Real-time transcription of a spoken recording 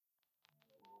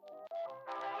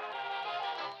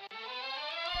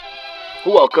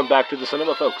Welcome back to the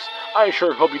cinema, folks. I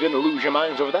sure hope you didn't lose your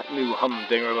minds over that new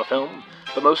humdinger of a film.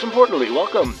 But most importantly,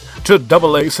 welcome to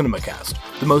Double A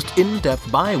CinemaCast, the most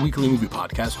in-depth bi-weekly movie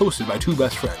podcast hosted by two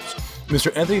best friends,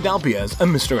 Mr. Anthony Dalpiez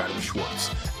and Mr. Adam Schwartz.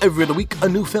 Every other week, a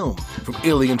new film, from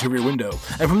Alien to Rear Window,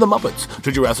 and from The Muppets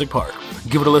to Jurassic Park.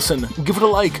 Give it a listen, give it a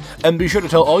like, and be sure to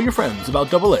tell all your friends about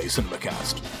Double A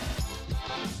CinemaCast.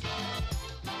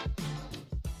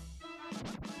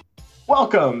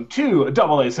 Welcome to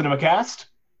Double A CinemaCast.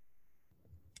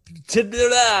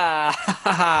 Today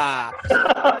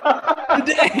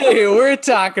we're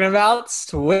talking about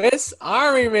Swiss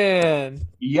Army Man.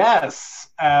 Yes.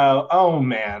 Oh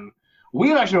man,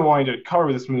 we've actually been wanting to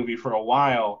cover this movie for a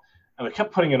while, and we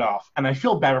kept putting it off. And I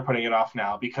feel bad for putting it off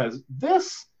now because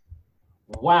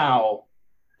wow.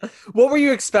 What were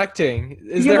you expecting?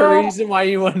 Is there a reason why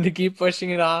you wanted to keep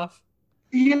pushing it off?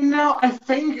 I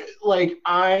think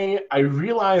I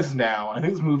realize now. I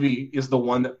think this movie is the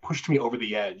one that pushed me over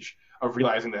the edge of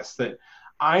realizing this. That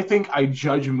I think I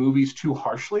judge movies too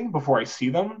harshly before I see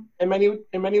them in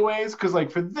many ways. Because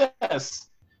for this,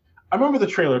 I remember the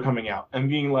trailer coming out and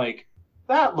being like,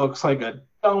 "That looks like a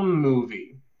dumb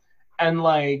movie," and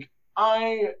I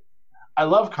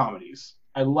love comedies.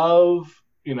 I love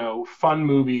fun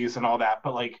movies and all that.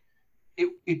 But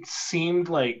it seemed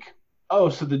like, oh,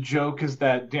 so the joke is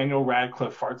that Daniel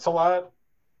Radcliffe farts a lot?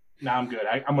 No, I'm good.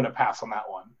 I'm going to pass on that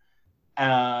one.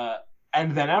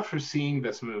 And then after seeing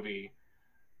this movie,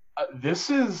 this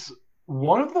is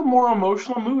one of the more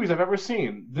emotional movies I've ever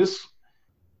seen.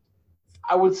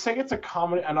 I would say it's a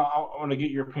comedy, and I want to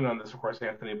get your opinion on this, of course,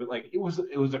 Anthony, but it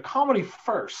was a comedy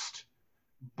first,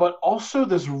 but also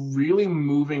this really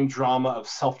moving drama of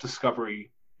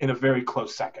self-discovery in a very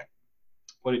close second.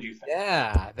 What did you think?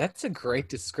 Yeah, that's a great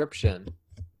description.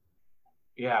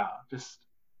 Yeah,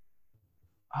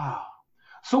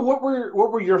 So what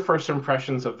were your first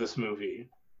impressions of this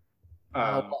movie?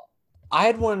 I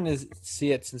had wanted to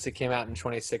see it since it came out in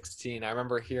 2016. I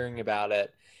remember hearing about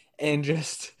it, and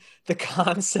just the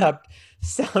concept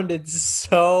sounded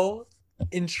so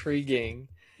intriguing.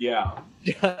 Yeah.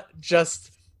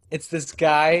 Just it's this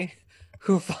guy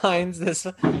who finds this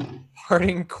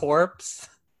farting corpse.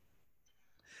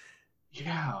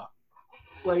 Yeah.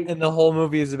 And the whole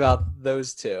movie is about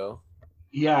those two.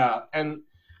 Yeah, and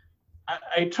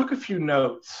I took a few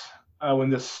notes when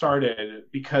this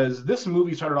started, because this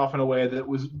movie started off in a way that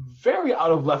was very out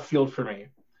of left field for me.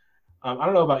 I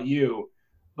don't know about you,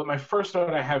 but my first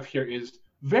note I have here is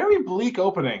very bleak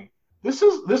opening.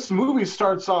 This movie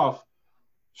starts off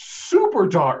super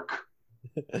dark.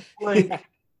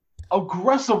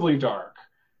 Aggressively dark.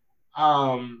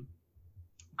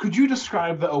 Could you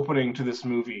describe the opening to this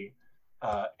movie,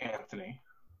 Anthony?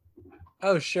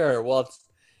 Oh, sure. Well,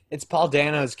 it's Paul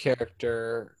Dano's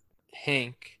character,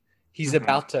 Hank. He's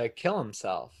about to kill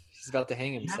himself. He's about to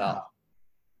hang himself.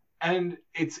 Yeah. And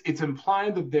it's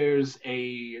implied that there's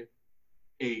a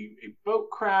boat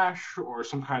crash or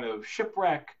some kind of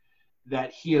shipwreck,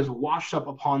 that he has washed up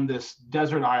upon this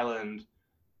desert island,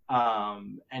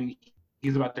 and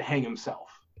he's about to hang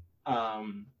himself.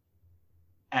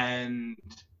 And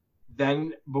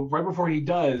then, but right before he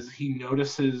does, he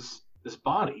notices this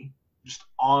body just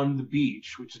on the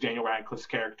beach, which is Daniel Radcliffe's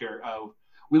character.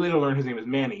 We later learn his name is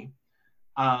Manny.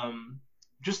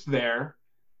 Just there.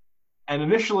 And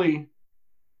initially,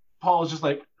 Paul is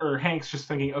Hank's just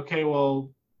thinking, okay,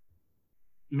 well,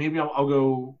 maybe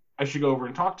I should go over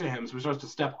and talk to him. So he starts to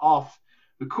step off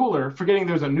the cooler, forgetting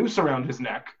there's a noose around his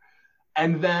neck,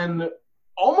 and then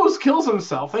almost kills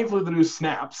himself. Thankfully, the noose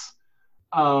snaps.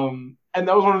 And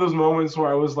that was one of those moments where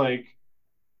I was like,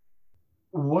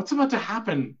 what's about to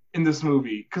happen in this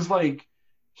movie? Because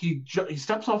he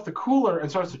steps off the cooler and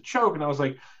starts to choke, and I was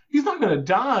like, he's not gonna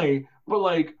die, but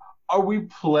are we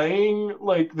playing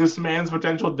this man's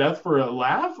potential death for a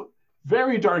laugh?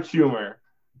 Very dark humor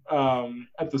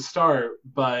at the start,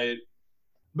 but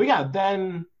yeah,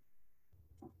 then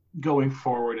going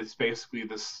forward, it's basically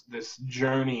this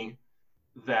journey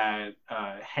that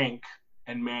Hank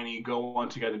and Manny go on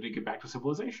together to get back to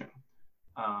civilization,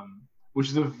 which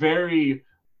is a very,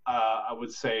 I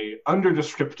would say,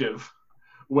 under-descriptive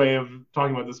way of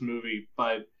talking about this movie.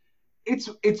 But it's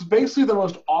basically the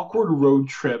most awkward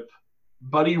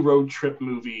buddy road trip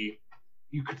movie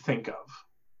you could think of.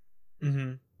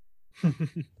 Mm-hmm.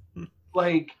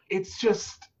 It's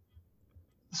just...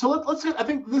 So let's. I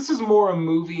think this is more a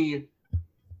movie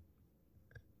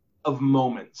of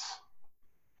moments.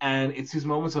 And it's these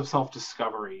moments of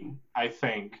self-discovery, I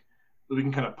think, that we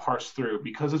can kind of parse through,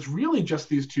 because it's really just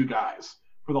these two guys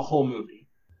for the whole movie.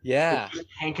 Yeah.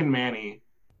 Hank and Manny.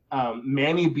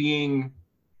 Manny being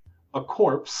a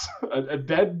corpse, a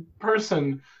dead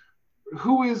person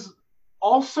who is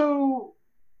also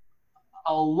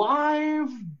alive,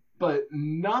 but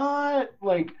not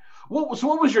like. What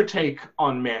was your take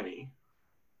on Manny?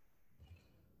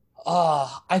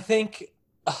 I think,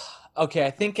 okay,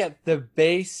 I think at the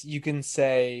base you can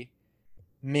say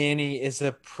Manny is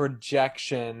a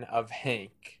projection of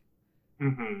Hank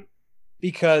Mm-hmm.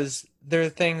 because there are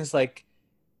things like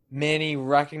Manny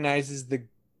recognizes the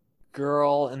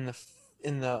girl in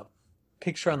the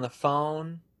picture on the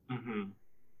phone. Mm-hmm.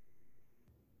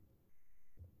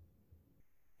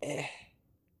 Eh,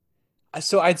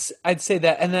 So I'd say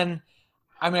that, and then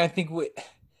I mean I think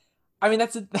I mean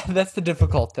that's the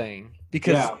difficult thing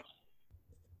because Yeah.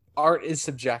 art is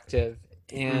subjective,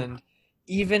 Mm. and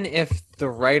even if the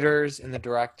writers and the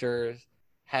directors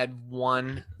had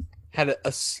one had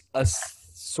a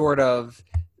sort of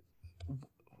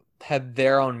had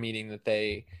their own meaning that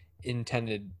they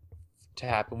intended to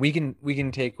happen, we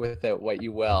can take with it what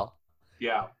you will.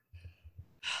 Yeah.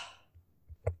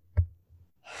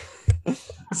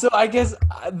 So I guess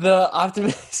the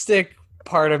optimistic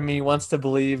part of me wants to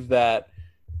believe that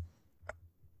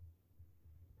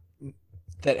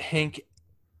Hank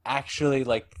actually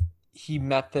like he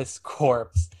met this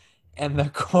corpse and the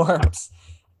corpse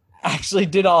actually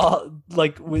did all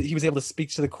like he was able to speak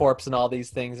to the corpse and all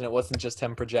these things and it wasn't just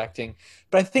him projecting.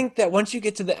 But I think that once you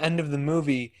get to the end of the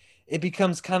movie it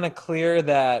becomes kind of clear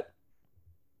that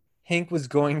Hank was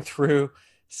going through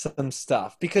some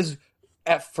stuff because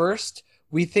at first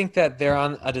we think that they're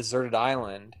on a deserted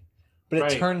island, but it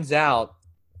Right. turns out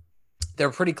they're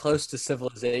pretty close to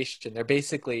civilization. They're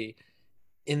basically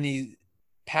in the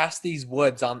past these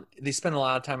woods on they spend a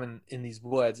lot of time in these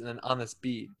woods and then on this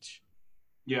beach.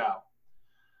 Yeah.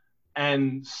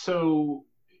 And so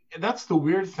that's the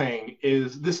weird thing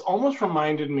is this almost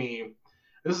reminded me.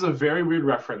 This is a very weird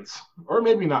reference, or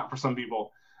maybe not for some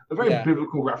people, a very Yeah.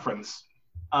 biblical reference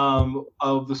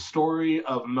of the story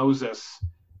of Moses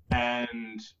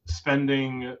and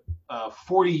spending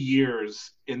 40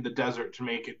 years in the desert to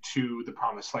make it to the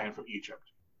promised land from Egypt.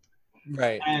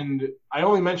 Right. And I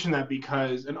only mention that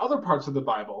because in other parts of the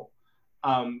Bible,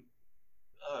 um,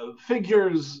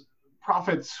 figures,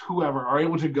 prophets, whoever, are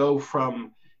able to go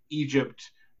from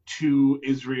Egypt to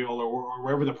Israel or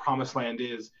wherever the promised land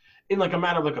is in like a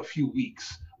matter of like a few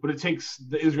weeks. But it takes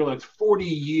the Israelites 40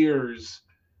 years,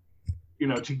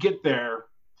 to get there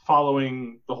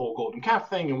following the whole golden calf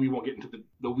thing. And we won't get into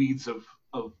the weeds of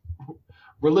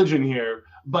religion here.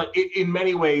 But in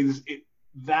many ways,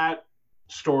 that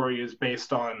story is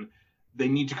based on they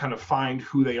need to kind of find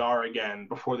who they are again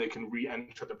before they can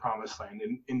re-enter the promised land.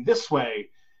 And in this way,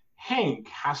 Hank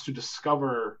has to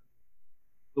discover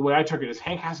the way I took it is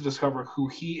Hank has to discover who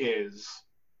he is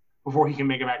before he can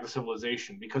make it back to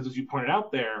civilization. Because as you pointed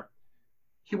out there,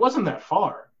 he wasn't that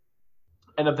far.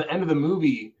 And at the end of the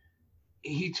movie,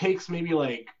 he takes maybe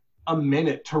like a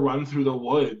minute to run through the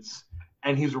woods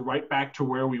and he's right back to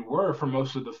where we were for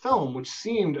most of the film, which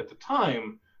seemed at the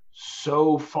time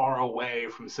so far away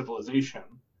from civilization.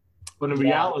 But in Yeah.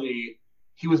 reality,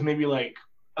 he was maybe like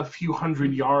a few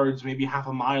hundred yards, maybe half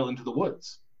a mile into the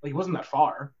woods. Like he wasn't that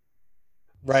far.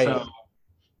 So Right.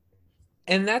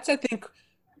 And that's I think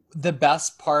the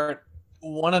best part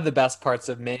one of the best parts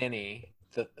of Manny,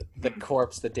 the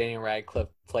corpse that Daniel Radcliffe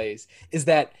plays, is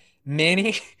that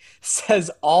Manny says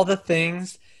all the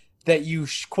things that you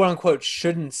quote unquote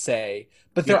shouldn't say,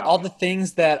 but they're yeah, all the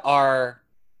things that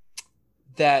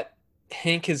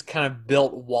Hank has kind of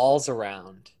built walls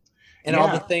around, and all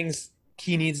the yeah, things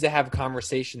he needs to have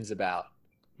conversations about.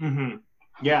 hmm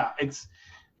yeah. It's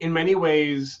in many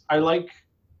ways. I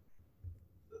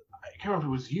can't remember if it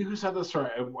was you who said this,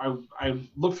 or I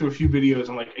looked through a few videos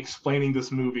and like explaining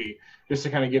this movie just to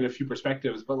kind of get a few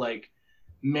perspectives. But like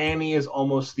Manny is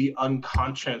almost the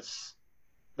unconscious,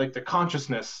 like the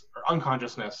consciousness or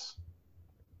unconsciousness,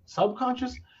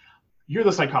 subconscious. You're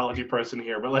the psychology person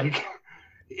here, but like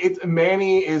it's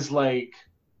Manny is like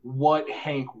what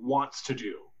Hank wants to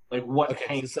do, like what Okay, so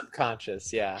Hank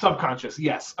subconscious, yeah. subconscious.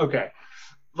 Yes, okay.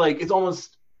 Like it's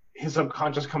almost his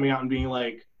subconscious coming out and being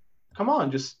like, "Come on,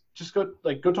 just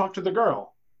go talk to the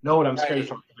girl." No, and I'm scared to Right.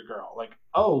 talk to the girl. Like,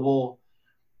 oh well,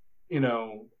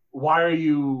 why are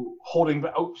you holding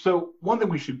back? Oh, so one thing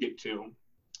we should get to,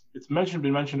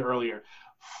 been mentioned earlier,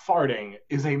 farting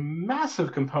is a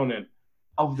massive component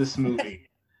of this movie,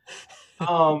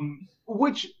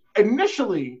 which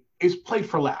initially is played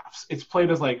for laughs. It's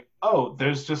played as like, oh,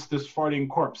 there's just this farting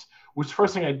corpse. Which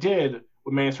first thing I did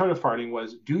when man started farting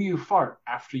was, do you fart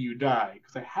after you die?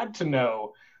 Because I had to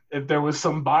know if there was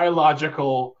some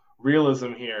biological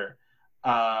realism here.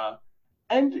 Uh,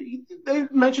 And they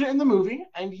mention it in the movie.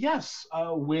 And yes,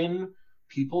 when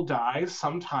people die,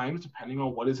 sometimes, depending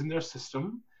on what is in their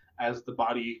system, as the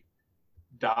body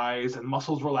dies and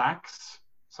muscles relax,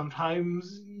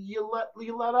 sometimes you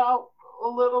let out a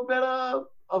little bit of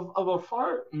a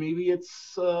fart. Maybe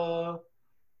it's a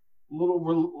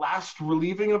little last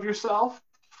relieving of yourself.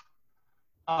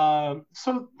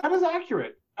 So that is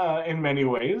accurate in many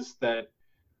ways. That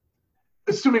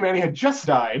assuming Manny had just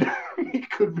died, he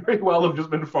could very well have just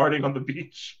been farting on the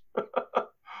beach.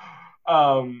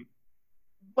 um,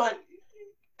 but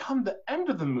come the end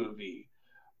of the movie,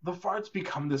 the farts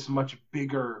become this much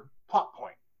bigger plot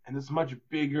point and this much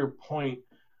bigger point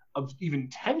of even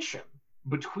tension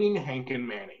between Hank and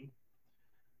Manny.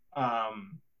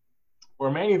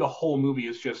 Where Manny, the whole movie,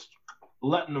 is just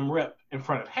letting them rip in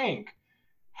front of Hank.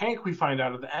 Hank, we find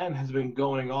out at the end, has been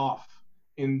going off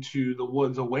into the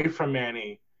woods away from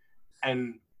Manny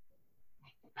and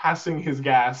passing his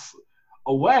gas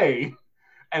away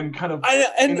and kind of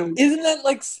isn't that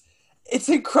like, it's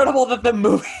incredible that the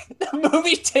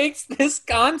movie takes this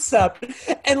concept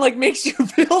and like makes you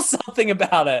feel something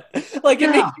about it. Like it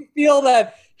makes you feel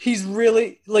that he's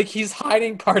really like he's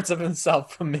hiding parts of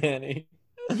himself from Manny.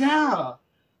 Yeah.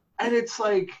 And it's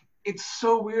like it's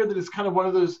so weird that it's kind of one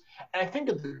of those, and I think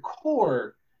at the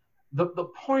core, the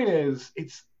point is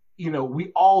it's,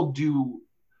 we all do,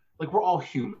 like, we're all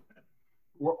human.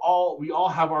 We all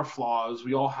have our flaws,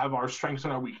 we all have our strengths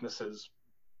and our weaknesses.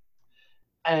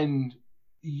 And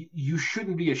you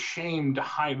shouldn't be ashamed to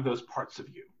hide those parts of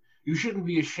you. You shouldn't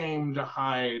be ashamed to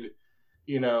hide,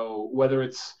 whether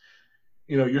it's,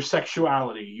 your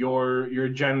sexuality, your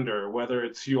gender, whether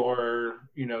it's your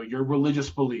religious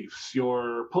beliefs,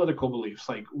 your political beliefs,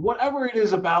 like whatever it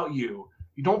is about you,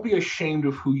 you don't be ashamed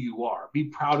of who you are. Be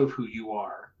proud of who you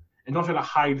are, and don't try to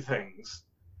hide things.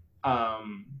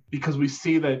 Because we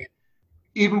see that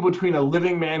even between a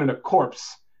living man and a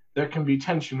corpse, there can be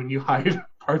tension when you hide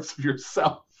parts of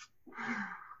yourself.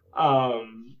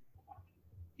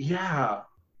 Yeah,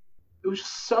 it was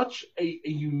such a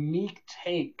unique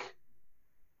take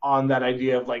on that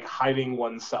idea of like hiding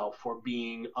oneself or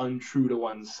being untrue to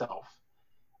oneself.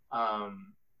 That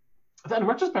in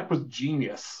retrospect was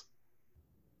genius,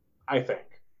 I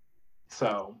think.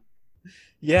 So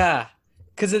yeah,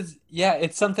 because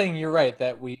it's something, you're right,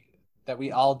 that we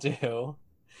all do.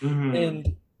 mm-hmm.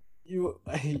 And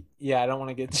I don't want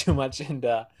to get too much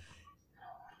into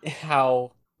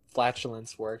how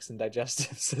flatulence works and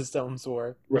digestive systems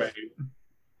work, right?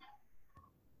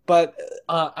 But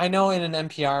I know in an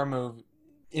NPR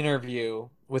interview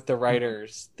with the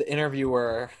writers, the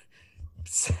interviewer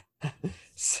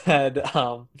said,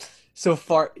 so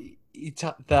far,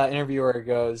 the interviewer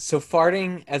goes, so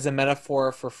farting as a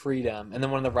metaphor for freedom. And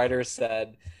then one of the writers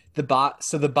said,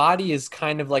 so the body is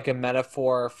kind of like a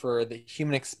metaphor for the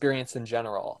human experience in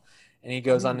general. And he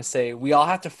goes on to say, we all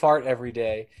have to fart every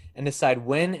day and decide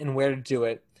when and where to do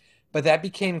it. But that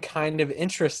became kind of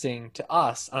interesting to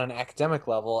us on an academic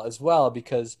level as well,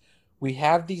 because we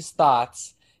have these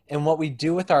thoughts and what we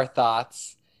do with our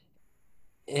thoughts,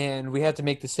 and we have to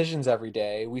make decisions every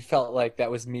day. We felt like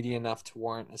that was meaty enough to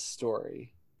warrant a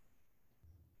story.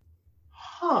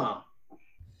 Huh.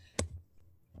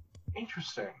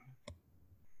 Interesting.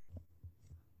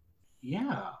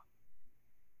 Yeah.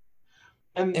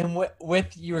 And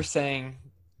with you were saying,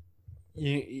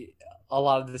 a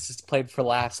lot of this is played for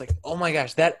laughs. Like, oh my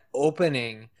gosh, that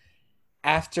opening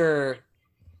after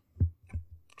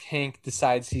Hank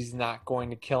decides he's not going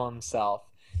to kill himself,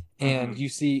 and you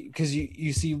see, because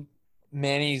you see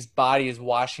Manny's body is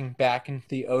washing back into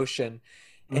the ocean,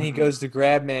 and he goes to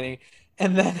grab Manny,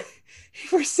 and then he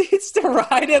proceeds to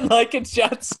ride him like a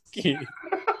jet ski.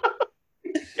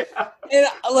 Yeah. And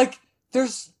like,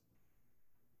 there's,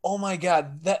 oh my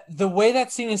god, that the way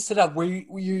that scene is set up, where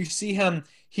you see him,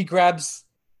 he grabs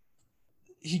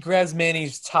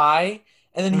Manny's tie,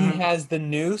 and then he has the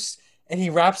noose, and he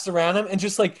wraps around him, and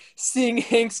just like seeing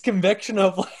Hank's conviction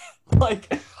of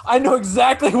like I know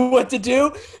exactly what to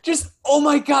do. Just, oh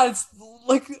my god, it's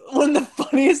like one of the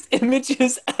funniest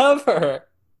images ever.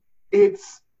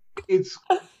 It's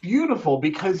beautiful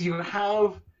because you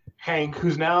have Hank,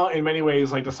 who's now in many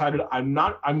ways like decided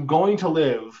I'm going to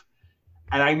live,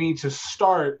 and I need to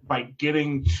start by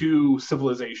getting to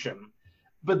civilization.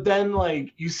 But then,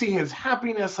 like, you see his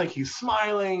happiness, like he's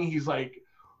smiling, he's like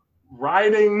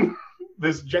riding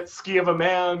this jet ski of a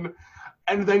man,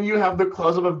 and then you have the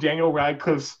close-up of Daniel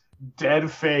Radcliffe's dead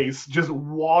face, just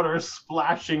water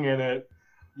splashing in it,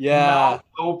 mouth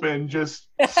open, just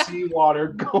seawater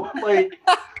going. Like,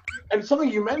 and something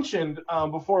you mentioned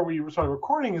before we started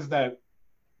recording is that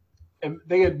and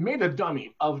they had made a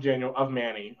dummy of Daniel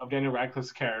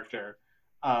Radcliffe's character,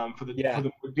 for Yeah.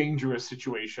 the more dangerous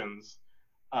situations.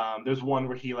 There's one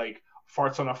where he like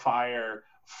farts on a fire,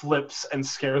 flips, and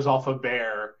scares off a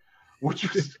bear,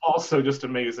 which was also just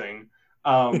amazing.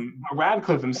 But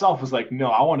Radcliffe himself was like, "No,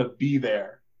 I want to be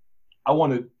there. I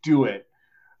want to do it."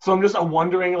 So I'm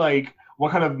wondering like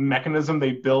what kind of mechanism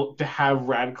they built to have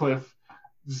Radcliffe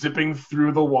zipping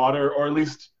through the water, or at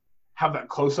least have that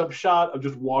close up shot of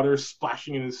just water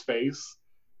splashing in his face,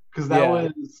 because Yeah.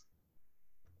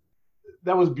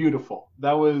 that was beautiful.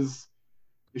 That was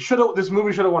it should have This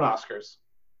movie should have won Oscars,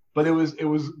 but it was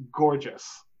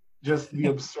gorgeous. Just the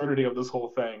absurdity of this whole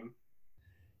thing.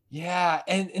 Yeah,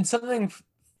 and something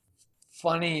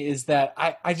funny is that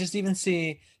I just even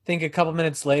think a couple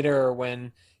minutes later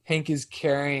when Hank is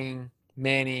carrying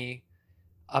Manny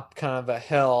up kind of a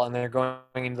hill and they're going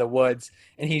into the woods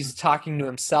and he's talking to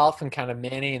himself and kind of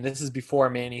Manny, and this is before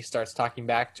Manny starts talking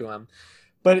back to him.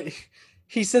 But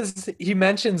he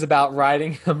mentions about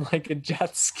riding him like a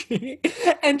jet ski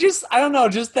and just I don't know,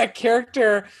 just that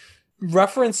character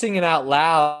referencing it out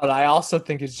loud I also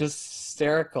think is just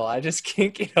hysterical. I just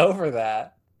can't get over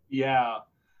that. Yeah,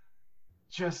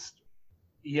 just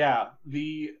yeah.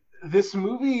 The This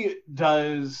movie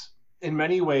does in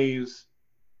many ways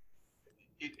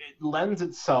it lends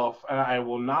itself, and I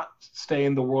will not stay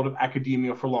in the world of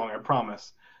academia for long, I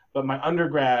promise. But my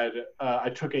undergrad, I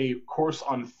took a course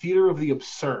on theater of the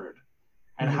absurd,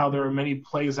 and how Mhm. there are many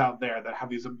plays out there that have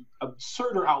these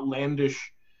absurd or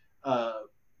outlandish uh,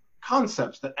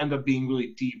 concepts that end up being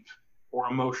really deep or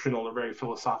emotional or very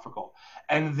philosophical.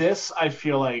 And this, I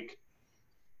feel like,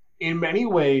 in many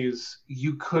ways,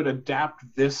 you could adapt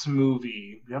this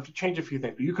movie. You have to change a few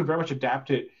things, but you could very much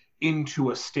adapt it into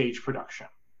a stage production.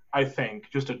 I think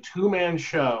just a two-man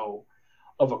show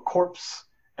of a corpse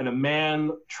and a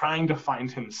man trying to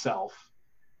find himself.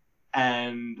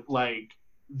 And like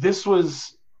this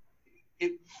was,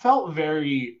 it felt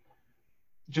very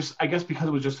just, I guess because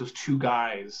it was just those two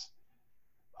guys.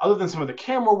 Other than some of the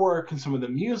camera work and some of the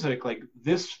music, like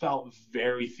this felt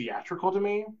very theatrical to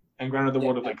me, and granted the Yeah.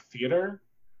 world of like theater.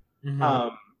 Hmm.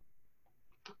 Um,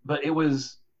 but it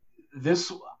was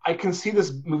this. I can see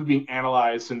this movie being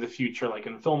analyzed in the future, like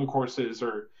in film courses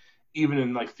or even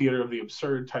in like theater of the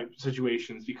absurd type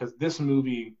situations, because this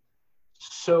movie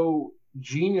so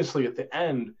geniusly at the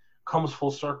end comes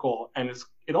full circle, and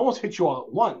it almost hits you all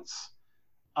at once.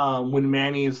 When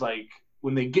Manny's like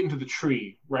when they get into the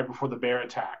tree right before the bear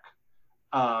attack,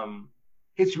 um,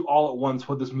 hits you all at once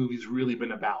what this movie's really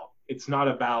been about. It's not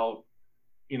about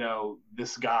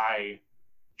this guy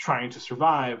trying to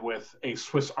survive with a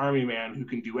Swiss Army man who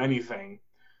can do anything.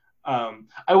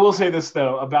 I will say this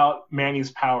though about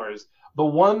Manny's powers. The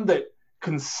one that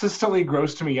consistently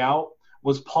grossed me out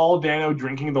was Paul Dano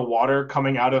drinking the water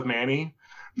coming out of Manny.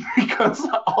 Because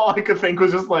all I could think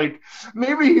was just like,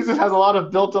 maybe he just has a lot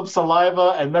of built up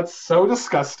saliva, and that's so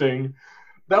disgusting.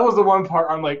 That was the one part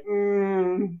I'm like,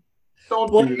 don't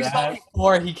Well, do you saw that.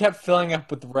 before he kept filling up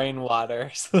with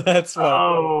rainwater, so that's what.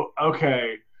 Oh,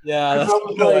 okay. Yeah, Because I that's was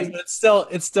what it was. like, But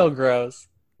it's still gross.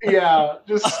 yeah,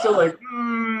 just still like,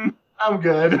 I'm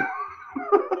good.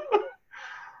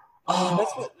 Oh,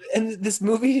 that's Oh, what, and this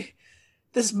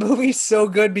movie's so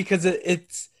good because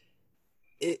it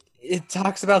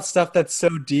talks about stuff that's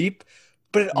so deep,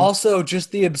 but it also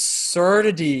just the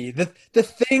absurdity, the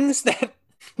things that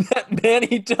that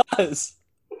Manny does.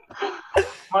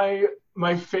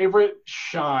 my favorite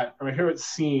shot or my favorite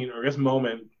scene or I guess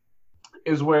moment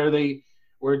is where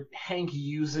Hank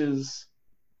uses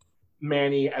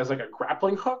Manny as like a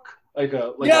grappling hook,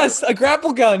 Yes, a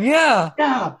grapple gun. Yeah,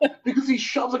 yeah, because he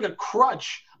shoves like a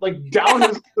crutch like down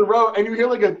his throat, and you hear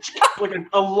like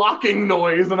a locking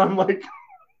noise, and I'm like,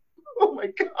 oh my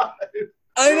god,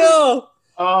 I know.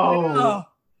 I oh know.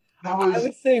 that I was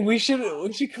was saying we should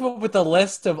come up with a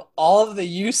list of all of the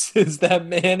uses that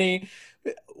Manny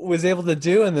was able to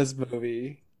do in this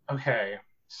movie. okay.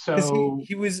 Because So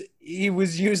he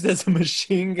was used as a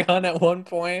machine gun at one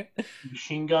point.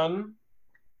 machine gun,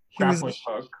 He was grappling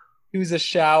hook, he was a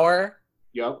shower.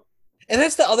 yep, And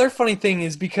that's the other funny thing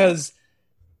is because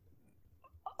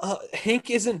Hank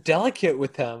isn't delicate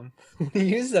with him when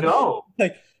he uses them. no,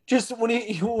 Like just when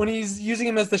he's using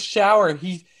him as the shower,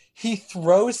 he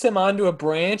throws him onto a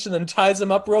branch and then ties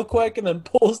him up real quick and then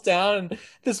pulls down and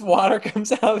this water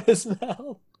comes out of his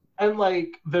mouth. and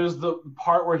like there's the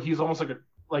part where he's almost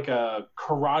like a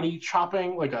karate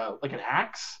chopping like an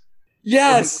axe where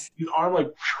Yes. his arm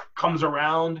like comes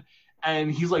around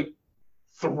and he's like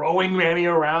throwing Manny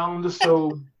around.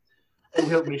 So we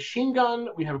have machine gun,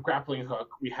 we have grappling hook,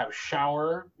 we have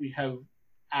shower, we have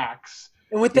axe,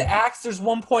 And with the axe, there's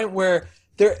one point where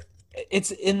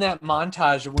it's in that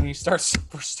montage when he starts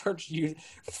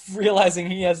realizing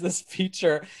he has this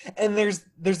feature, and there's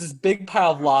this big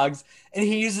pile of logs, and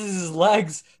he uses his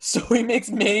legs, so he makes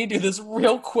Manny do this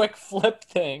real quick flip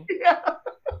thing, Yeah.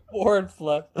 forward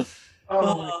flip.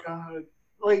 Oh my god!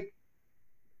 Like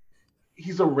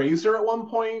he's a razor at one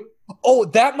point. Oh,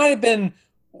 that might have been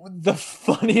the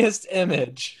funniest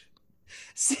image.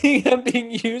 Seeing him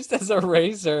being used as a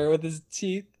razor with his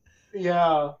teeth.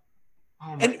 Yeah.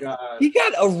 Oh my And god. he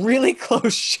got a really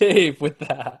close shave with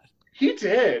that. He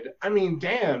did. I mean,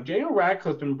 damn, Daniel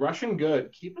Radcliffe's been brushing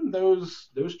good, keeping those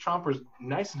chompers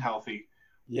nice and healthy.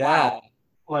 Yeah. Wow.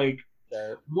 Like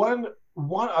Sure.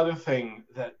 one other thing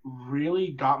that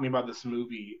really got me about this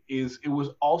movie is it was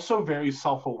also very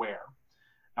self-aware.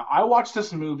 Now, I watched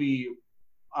this movie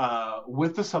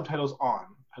with the subtitles on.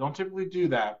 I don't typically do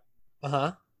that,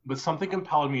 Uh-huh. but something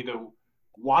compelled me to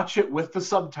watch it with the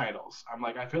subtitles. I'm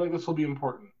like, I feel like this will be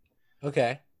important.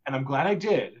 Okay. And I'm glad I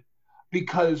did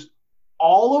because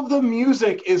all of the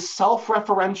music is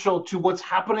self-referential to what's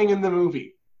happening in the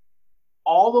movie.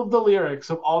 All of the lyrics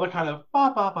of all the kind of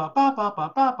ba ba ba ba ba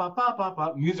ba ba ba ba ba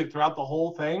ba music throughout the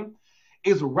whole thing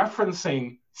is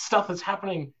referencing stuff that's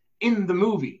happening in the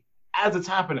movie as it's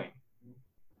happening.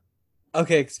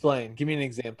 Okay, explain. Give me an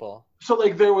example. So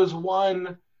like there was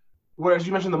one where, as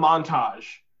you mentioned, the montage,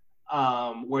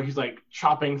 where he's like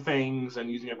chopping things and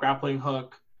using a grappling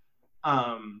hook,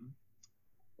 um,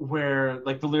 where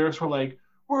like the lyrics were like,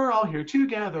 "We're all here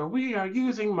together. We are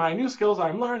using my new skills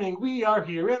I'm learning. We are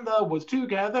here in the woods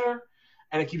together."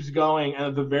 And it keeps going. And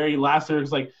at the very last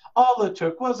lyrics, like, "All it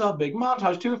took was a big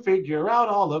montage to figure out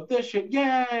all of this shit.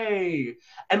 Yay!"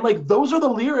 And like those are the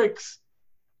lyrics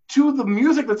to the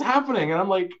music that's happening. And I'm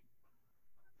like,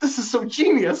 this is so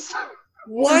genius.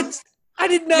 What? I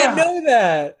did not Yeah. know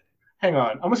that. Hang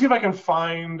on. I'm gonna see if I can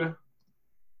find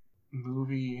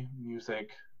movie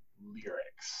music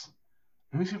lyrics.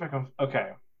 Let me see if I can.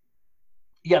 Okay.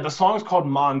 Yeah, the song's called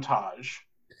Montage.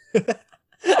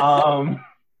 Um.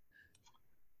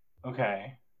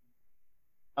 Okay.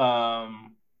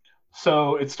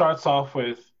 So it starts off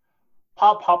with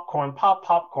pop popcorn, pop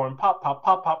popcorn, pop pop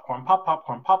pop popcorn, pop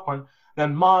popcorn, popcorn.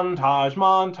 Then montage,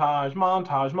 montage,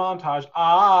 montage, montage.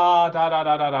 Ah da da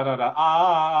da da da da da.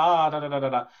 Ah da da da da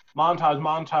da. Montage,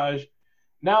 montage.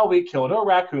 Now we killed a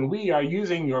raccoon. We are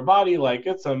using your body like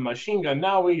it's a machine gun.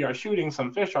 Now we are shooting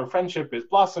some fish. Our friendship is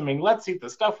blossoming. Let's eat the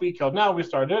stuff we killed. Now we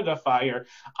started a fire.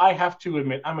 I have to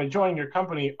admit, I'm enjoying your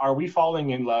company. Are we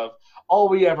falling in love? All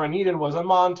we ever needed was a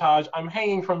montage. I'm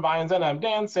hanging from vines and I'm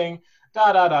dancing.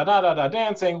 Da da da da da da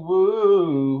dancing.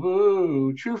 Woo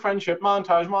woo. True friendship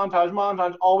montage, montage,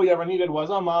 montage. All we ever needed was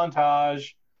a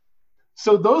montage.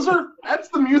 So that's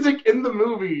the music in the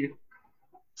movie.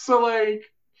 So like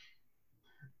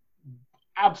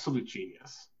absolute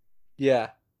genius. Yeah.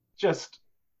 Just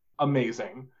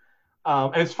amazing.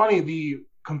 And it's funny, the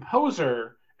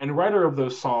composer and writer of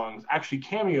those songs actually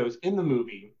cameos in the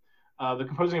movie. The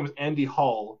composer's name is Andy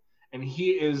Hull, and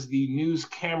he is the news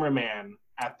cameraman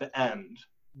at the end.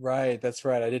 Right. That's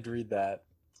right. I did read that.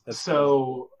 That's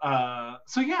cool.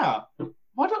 So yeah,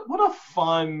 what a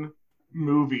fun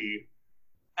movie,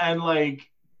 and like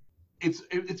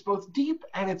it's both deep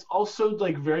and it's also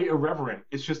like very irreverent.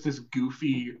 It's just this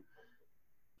goofy,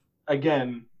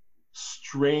 again,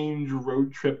 strange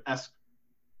road trip esque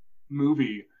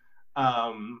movie.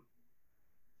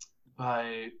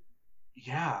 But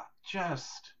yeah,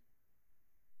 just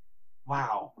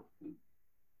wow,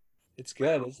 It's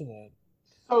good, isn't it?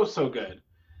 so good.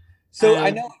 So And I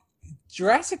know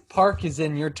Jurassic Park is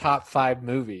in your top 5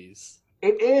 movies.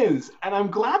 it is, and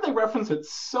I'm glad they reference it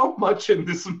so much in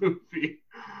this movie.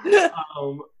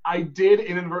 I did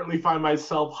inadvertently find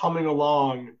myself humming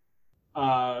along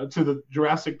to the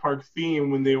Jurassic Park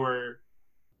theme when he was.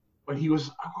 I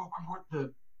don't remember what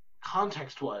the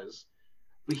context was,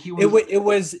 but he was. It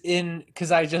was in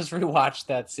because I just rewatched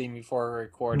that scene before we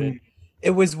recorded. Mm.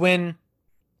 It was when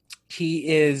he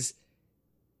is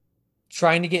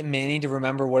trying to get Manny to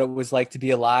remember what it was like to be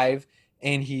alive,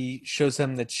 and he shows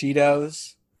him the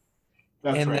Cheetos.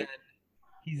 That's and right.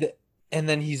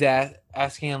 then he's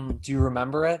asking him, "Do you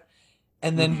remember it?"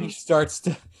 And then he Mhm. starts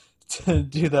to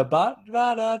do the ba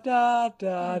da da da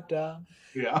da da.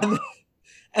 Yeah.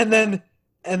 And then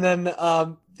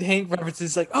Hank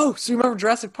references like, "Oh, so you remember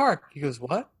Jurassic Park?" He goes,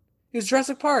 "What?" He goes,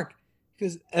 "Jurassic Park." He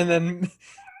goes, and then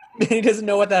he doesn't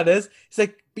know what that is. He's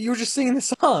like, "But you were just singing the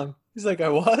song." He's like, "I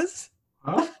was."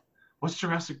 Huh? What's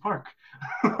Jurassic Park?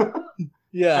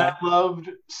 Yeah. I loved,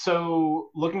 so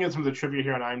looking at some of the trivia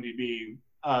here on IMDb,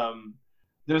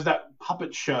 there's that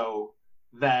puppet show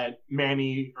that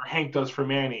Manny or Hank does for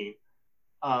Manny,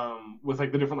 with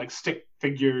like the different like stick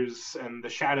figures and the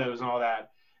shadows and all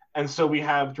that. And so we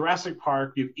have Jurassic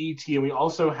Park, we have E.T., and we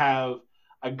also have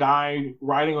a guy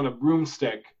riding on a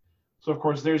broomstick. So of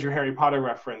course there's your Harry Potter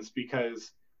reference, because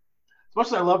as much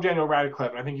as I love Daniel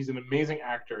Radcliffe and I think he's an amazing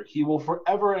actor, he will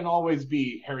forever and always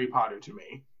be Harry Potter to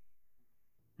me.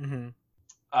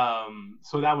 Mm-hmm.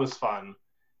 So that was fun.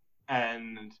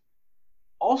 And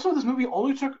also, this movie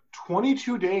only took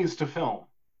 22 days to film.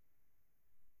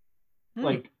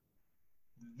 Like,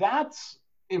 that's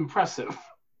impressive.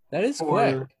 That is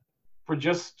quick. For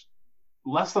just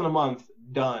less than a month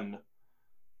done.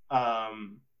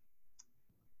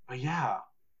 But yeah.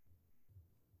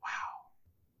 Wow.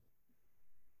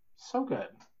 So good.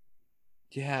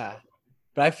 Yeah.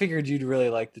 But I figured you'd really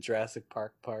like the Jurassic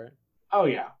Park part. Oh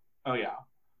yeah. Oh yeah.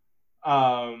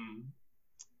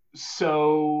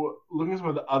 So looking at some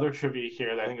of the other trivia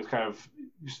here that I think is kind of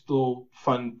just little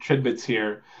fun tidbits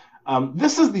here.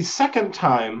 This is the second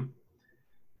time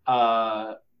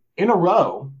in a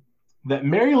row that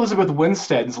Mary Elizabeth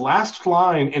Winstead's last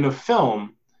line in a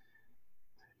film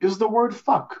is the word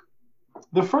fuck.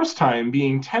 The first time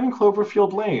being 10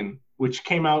 Cloverfield Lane, which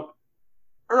came out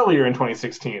earlier in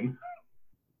 2016.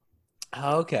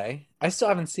 Okay. I still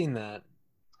haven't seen that.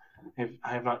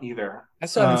 I have not either. I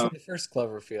still haven't seen the first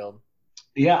Cloverfield.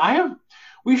 Yeah, I have.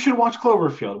 We should watch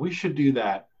Cloverfield. We should do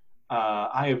that.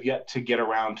 I have yet to get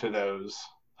around to those.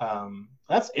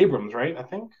 That's Abrams, right? I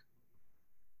think.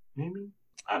 Maybe.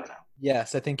 I don't know.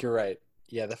 Yes, I think you're right.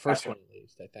 Yeah, the first one at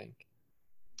least, I think.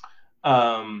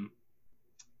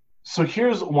 So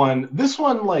here's one. This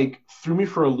one like threw me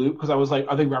for a loop because I was like,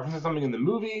 are they referencing something in the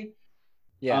movie?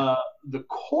 Yeah. The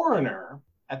coroner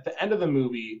at the end of the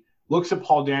movie looks at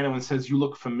Paul Dano and says, "You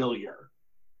look familiar."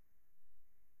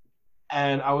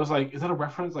 And I was like, is that a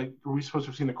reference? Like, were we supposed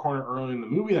to have seen the coroner early in the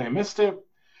movie that I missed it?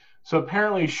 So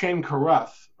apparently Shane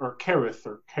Carruth, I don't know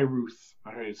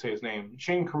how to say his name,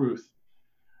 Shane Carruth,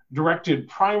 directed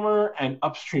Primer and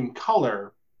Upstream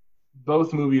Color,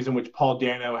 both movies in which Paul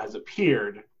Dano has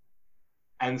appeared.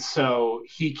 And so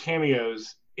he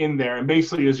cameos in there and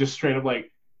basically is just straight up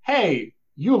like, hey,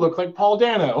 you look like Paul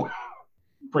Dano,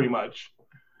 pretty much.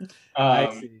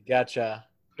 I see. Gotcha.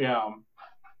 Yeah.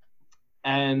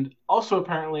 And also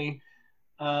apparently,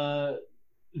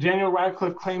 Daniel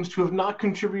Radcliffe claims to have not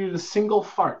contributed a single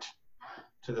fart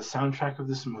to the soundtrack of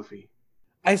this movie.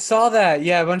 I saw that.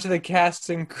 Yeah, a bunch of the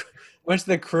cast and a bunch of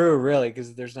the crew, really,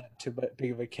 because there's not too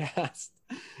big of a cast.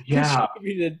 Yeah.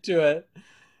 Contributed to it.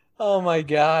 Oh my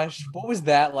gosh. What was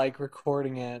that like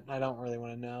recording it? I don't really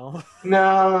want to know.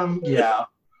 No, yeah.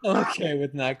 Okay,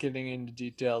 with not getting into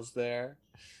details there.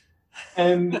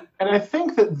 And I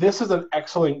think that this is an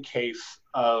excellent case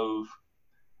of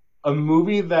a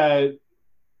movie that,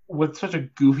 with such a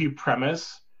goofy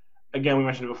premise, again, we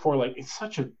mentioned it before, like, it's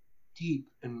such a deep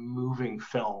and moving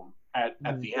film at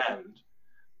the end.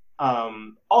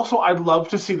 Also, I'd love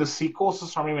to see the sequels to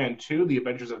Stormy Man 2, The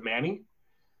Adventures of Manny.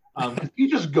 He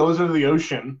just goes into the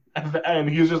ocean at the end.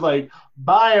 He's just like,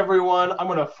 bye, everyone. I'm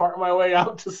going to fart my way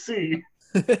out to sea.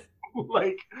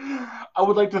 Like, I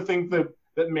would like to think that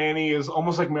Manny is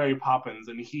almost like Mary Poppins,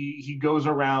 and he goes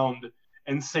around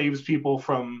and saves people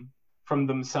from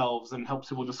themselves and helps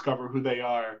people discover who they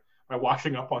are by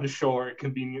washing up on shore at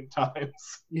convenient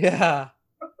times. Yeah.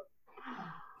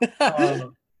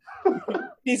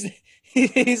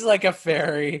 He's like a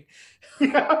fairy,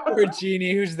 yeah. or a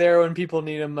genie who's there when people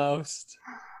need him most.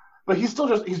 But he's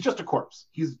just a corpse.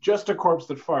 He's just a corpse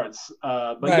that farts.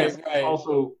 But right, yes,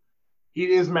 also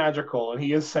he is magical and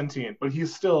he is sentient, but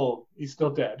he's still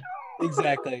dead.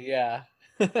 Exactly. Yeah.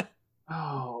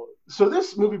 Oh, so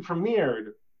this movie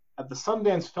premiered at the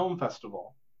Sundance Film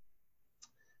Festival,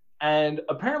 and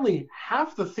apparently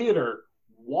half the theater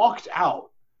walked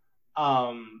out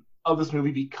of this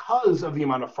movie because of the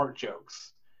amount of fart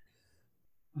jokes.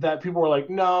 That people were like,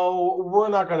 no, we're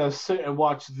not going to sit and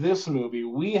watch this movie.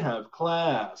 We have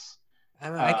class.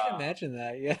 I can imagine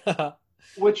that, yeah.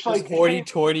 Which, like,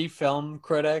 hoity-toity film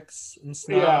critics and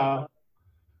stuff. Yeah.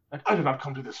 Like, I did not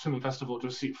come to this film festival to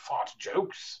see fart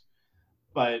jokes.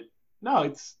 But,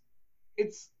 no,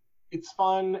 it's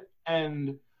fun,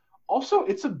 and also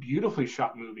it's a beautifully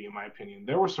shot movie, in my opinion.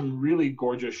 There were some really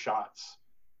gorgeous shots.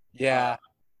 Yeah.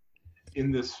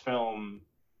 In this film,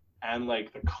 and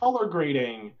like the color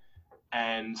grading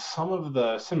and some of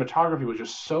the cinematography was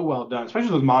just so well done, especially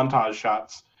those montage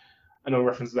shots. I know I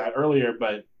referenced that earlier,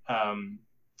 but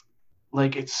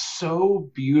like, it's so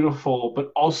beautiful,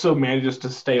 but also manages to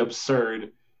stay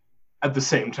absurd at the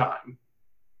same time.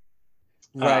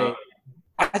 Right.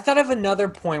 I thought of another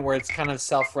point where it's kind of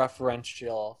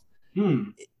self-referential. Hmm.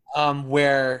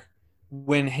 Where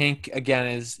when Hank again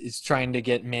is trying to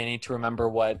get Manny to remember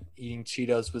what eating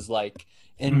Cheetos was like,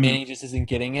 and Hmm. Manny just isn't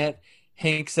getting it.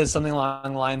 Hank says something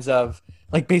along the lines of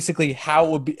like basically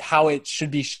how it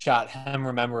should be shot, him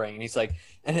remembering, and he's like,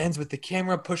 and it ends with the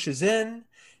camera pushes in,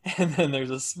 and then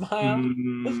there's a smile,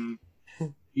 Hmm.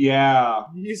 Yeah.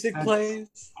 music That's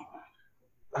plays.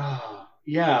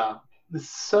 yeah. It's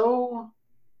so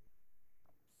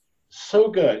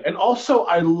good. And also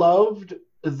I loved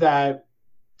that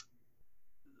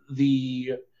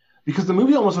the because the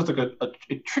movie almost looks like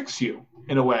it tricks you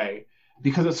in a way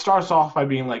because it starts off by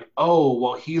being like, oh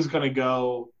well, he's gonna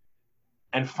go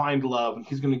and find love, and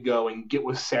he's gonna go and get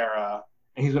with Sarah,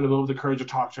 and he's gonna build the courage to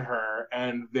talk to her,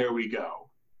 and there we go.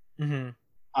 Hmm.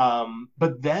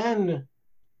 But then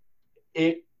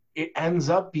it it ends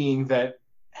up being that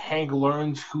Hank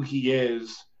learns who he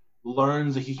is,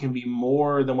 learns that he can be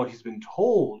more than what he's been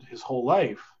told his whole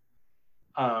life.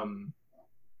 Um,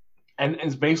 and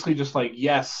it's basically just like,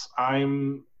 yes,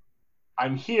 I'm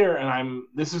here and I'm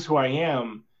this is who I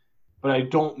am, but I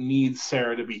don't need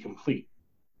Sarah to be complete.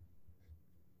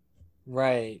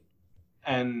 Right.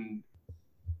 And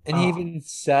And he oh, even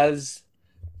says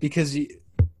because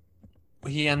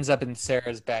he ends up in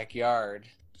Sarah's backyard,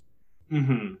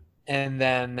 mm-hmm, and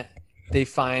then they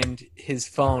find his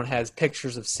phone has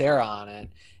pictures of Sarah on it,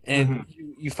 and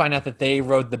mm-hmm, you find out that they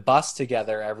rode the bus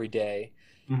together every day.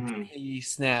 mm-hmm, He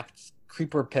snapped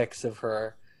creeper pics of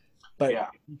her, but yeah,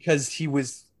 because he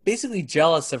was basically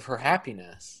jealous of her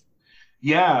happiness.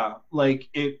 yeah, like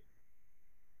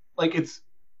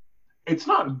it's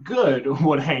not good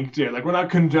what Hank did. Like we're not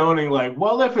condoning like,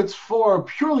 well, if it's for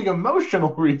purely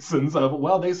emotional reasons of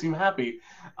well, they seem happy.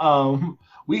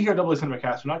 We here at Double A Cinema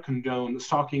Cast do not condone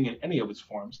stalking in any of its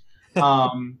forms.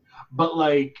 Um, but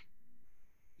like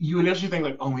you initially think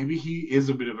like, oh, maybe he is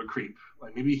a bit of a creep.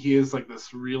 Like maybe he is like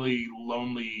this really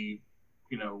lonely,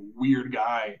 weird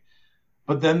guy.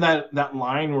 But then that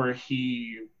line where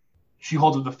she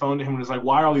holds up the phone to him and is like,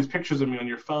 why are all these pictures of me on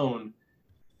your phone?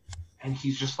 And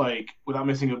he's just like, without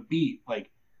missing a beat,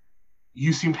 like,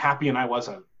 you seemed happy and I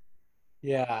wasn't.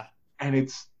 Yeah.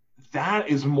 And that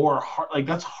is more heart like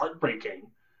that's heartbreaking.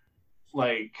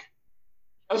 Like,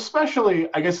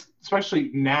 especially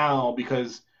now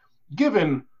because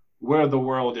given where the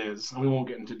world is, and we won't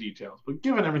get into details, but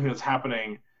given everything that's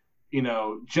happening,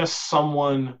 just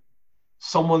someone's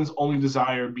only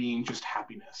desire being just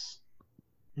happiness.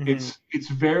 Hmm. It's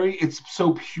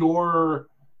so pure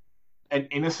and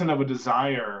innocent of a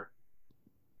desire,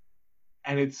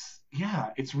 and it's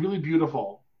really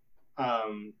beautiful.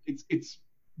 It's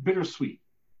bittersweet.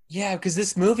 Yeah, because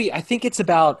this movie, I think it's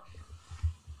about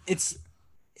it's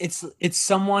it's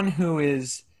someone who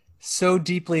is so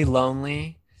deeply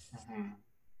lonely Mm-hmm.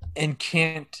 and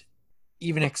can't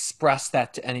even express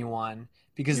that to anyone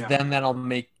because Yeah, then that'll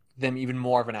make them even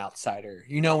more of an outsider.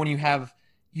 You know, when you have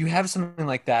something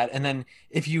like that, and then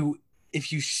if you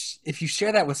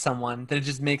share that with someone, then it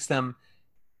just makes them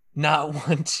not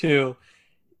want to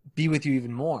be with you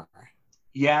even more.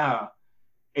 yeah.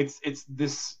 It's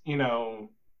this.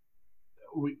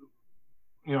 We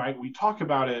we talk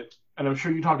about it, and I'm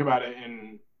sure you talk about it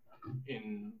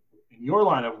in your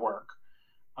line of work.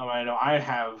 I know I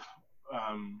have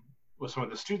with some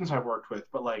of the students I've worked with,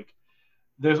 but like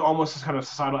there's almost this kind of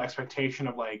societal expectation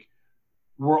of like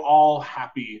we're all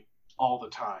happy all the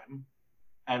time,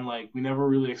 and like we never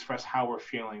really express how we're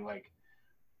feeling. Like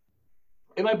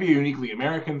it might be a uniquely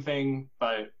American thing,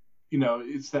 but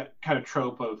it's that kind of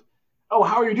trope of, oh,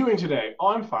 how are you doing today? Oh,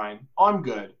 I'm fine. Oh, I'm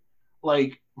good.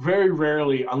 Like very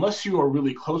rarely, unless you are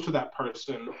really close to that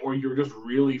person or you're just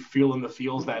really feeling the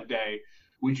feels that day,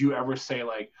 would you ever say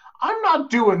like, I'm not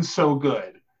doing so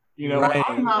good, or Right.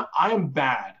 I am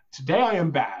bad today. I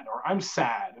am bad, or I'm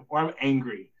sad, or I'm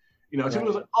angry. Typically it's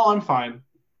like, Right. oh, I'm fine.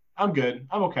 I'm good.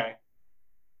 I'm okay.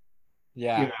 You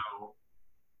Yeah. know,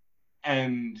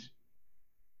 and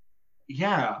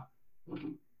yeah,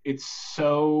 it's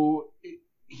so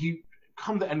he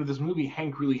come the end of this movie,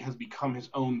 Hank really has become his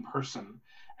own person,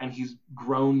 and he's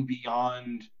grown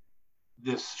beyond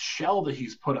this shell that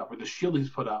he's put up or the shield he's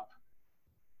put up,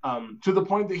 to the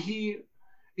point that he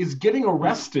is getting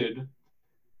arrested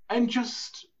and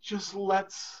just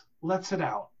lets it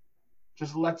out,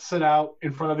 just lets it out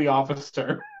in front of the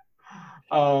officer.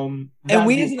 And That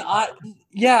we as being an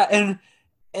yeah,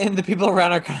 and the people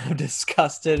around are kind of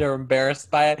disgusted or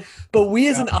embarrassed by it, but we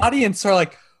as yeah. an audience are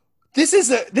like, this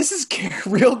is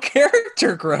real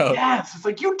character growth. Yes, it's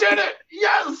like you did it.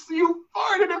 Yes, you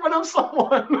farted in front of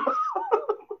someone.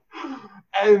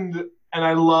 and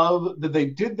I love that they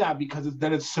did that because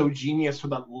then it's so genius for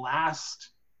that last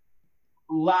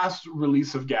last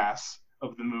release of gas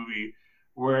of the movie,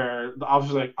 where the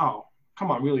officer's like, "Oh, come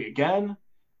on, really again?"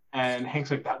 And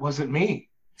Hank's like, "That wasn't me."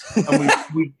 And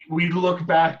we look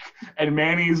back, and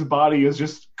Manny's body is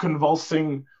just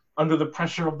convulsing under the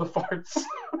pressure of the farts,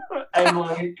 and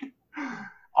like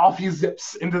off he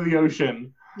zips into the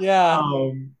ocean. Yeah.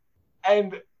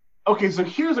 And okay, so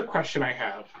here's a question I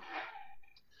have,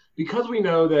 because we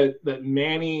know that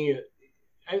Manny,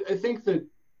 I think that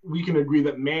we can agree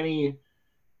that Manny,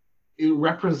 it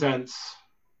represents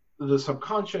the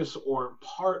subconscious or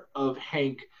part of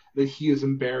Hank that he is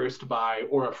embarrassed by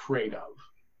or afraid of.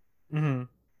 Mm-hmm.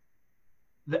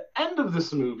 The end of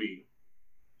this movie,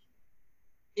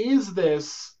 is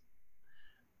this,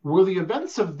 were the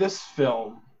events of this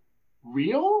film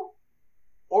real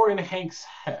or in Hank's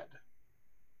head?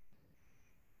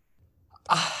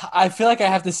 I feel like I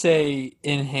have to say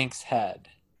in Hank's head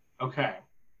Okay.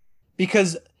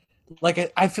 because,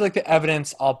 like, I feel like the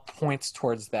evidence all points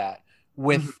towards that.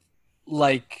 With Mhm.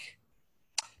 like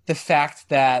the fact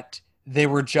that they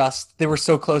were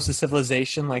so close to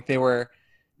civilization, like they were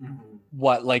Mhm.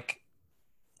 what, like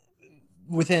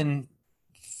within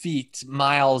feet,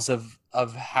 miles of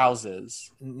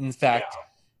houses. In fact,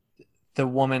 Yeah. the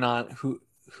woman on who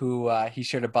he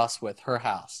shared a bus with, her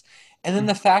house, and then Mhm.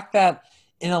 the fact that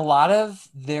in a lot of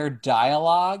their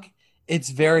dialogue, it's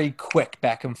very quick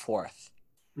back and forth.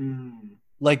 Mm.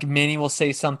 Like Manny will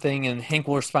say something and Hank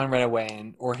will respond right away,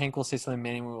 and or Hank will say something,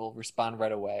 Manny will respond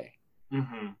right away.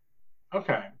 Mhm.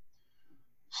 Okay.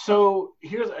 So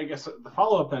here's, I guess, the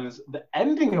follow up then is the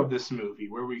ending of this movie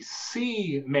where we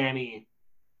see Manny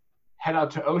head out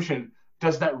to ocean.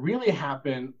 Does that really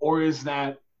happen, or is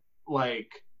that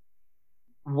like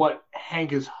what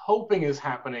Hank is hoping is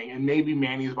happening, and maybe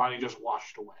Manny's body just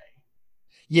washed away?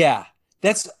 Yeah,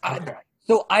 that's Okay.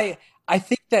 so I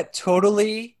think that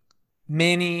totally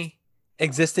Manny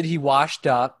existed. He washed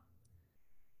up,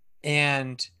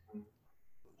 and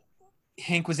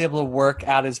Hank was able to work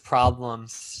out his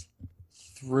problems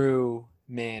through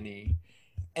Manny.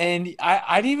 And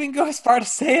I'd even go as far to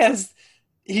say as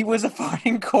he was a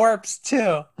farting corpse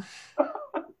too.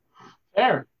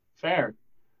 Fair. Fair.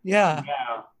 Yeah.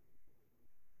 Yeah.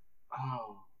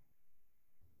 Oh.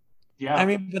 I Yeah.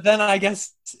 mean, but then I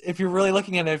guess if you're really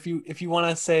looking at it, if you want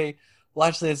to say, well,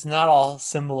 actually, it's not all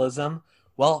symbolism.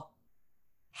 Well,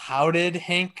 how did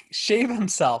Hank shave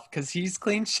himself? Because he's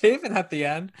clean shaven at the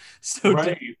end. So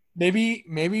Right.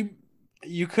 maybe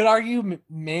you could argue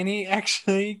Manny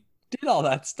actually did all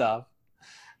that stuff.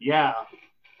 Yeah.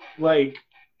 Like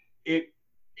it.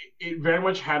 It very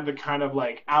much had the kind of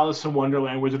like Alice in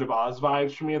Wonderland, Wizard of Oz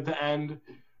vibes for me at the end,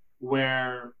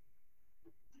 where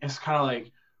it's kind of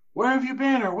like, where have you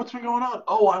been, or what's been going on?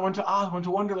 Oh, I went to Oz, went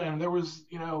to Wonderland. And there was,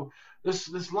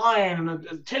 this lion and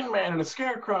a Tin Man and a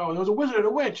Scarecrow, and there was a wizard and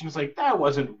a witch, and it's like that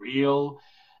wasn't real.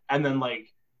 And then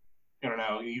like, I don't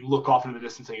know, you look off into the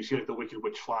distance and you see like the Wicked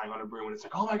Witch flying on a broom, and it's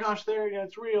like, oh my gosh, there, yeah,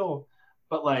 it's real.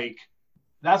 But like,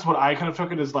 that's what I kind of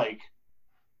took it as like,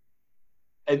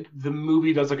 and the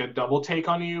movie does like a double take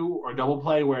on you or a double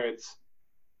play where it's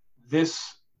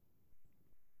this,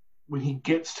 when he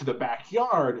gets to the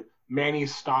backyard, Manny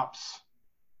stops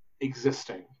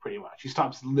existing pretty much. He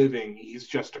stops living. He's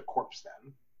just a corpse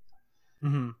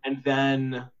then. Hmm. And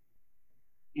then,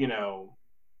 you know,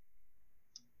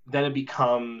 then it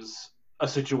becomes a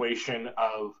situation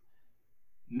of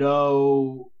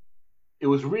no, it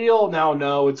was real. Now,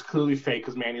 no, it's clearly fake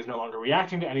because Manny is no longer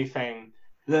reacting to anything.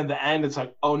 And then at the end, it's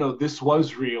like, oh no, this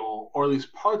was real, or at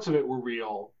least parts of it were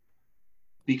real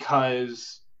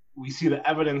because we see the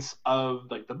evidence of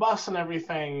like the bus and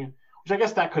everything, which I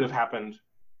guess that could have happened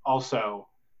also.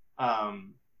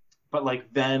 Um, but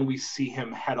like then we see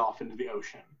him head off into the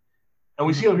ocean, and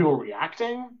we see other Hmm. people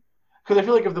reacting. Because I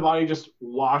feel like if the body just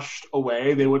washed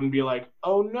away, they wouldn't be like,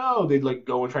 "Oh no!" They'd like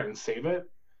go and try and save it.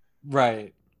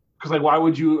 Right. Because like, why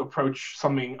would you approach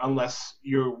something unless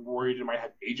you're worried it might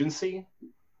have agency?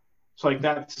 So like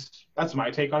that's my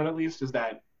take on it, at least, is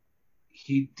that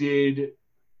he did,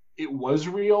 it was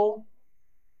real,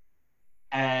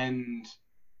 and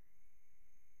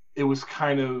it was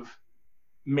kind of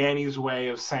Manny's way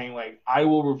of saying like, I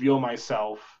will reveal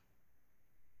myself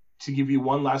to give you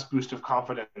one last boost of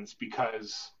confidence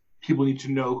because people need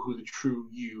to know who the true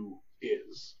you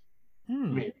is.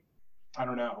 Hmm. Maybe. I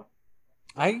don't know.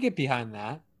 I could get behind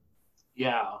that.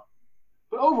 Yeah.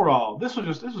 But overall, this was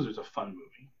just a fun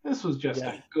movie. This was just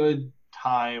Yeah. a good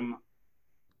time.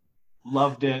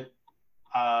 Loved it.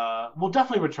 We'll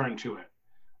definitely return to it.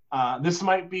 This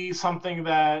might be something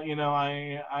that,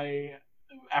 I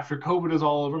after COVID is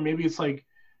all over, maybe it's like,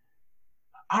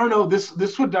 I don't know,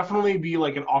 this would definitely be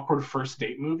like an awkward first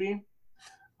date movie.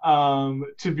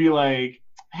 to be like,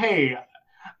 hey,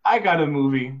 I got a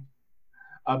movie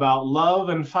about love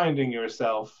and finding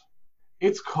yourself.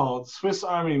 It's called Swiss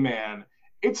Army Man.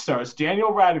 It stars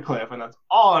Daniel Radcliffe, and that's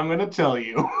all I'm going to tell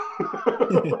you.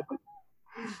 I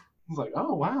was like,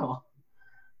 oh wow,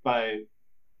 but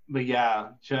yeah,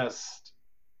 just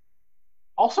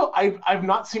also I've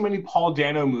not seen many Paul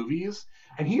Dano movies,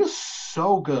 and he is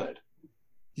so good,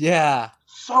 Yeah.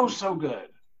 so good.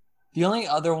 The only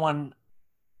other one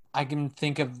I can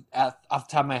think of off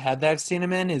the top of my head that I've seen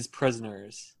him in is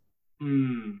Prisoners.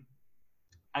 Hmm.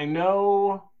 I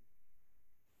know.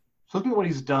 So looking at what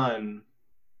he's done,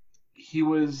 he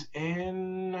was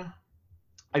in.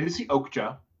 I did see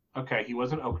Okja. Okay, he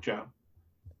was in Okja.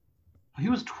 He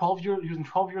was 12 years. He was in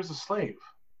 12 Years a Slave.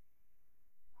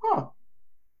 Huh.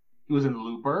 He was in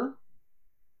Looper.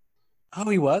 Oh,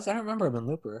 he was? I don't remember him in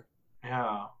Looper.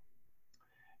 Yeah.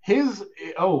 His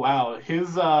oh wow,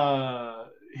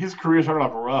 his career started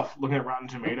off rough. Looking at Rotten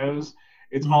Tomatoes,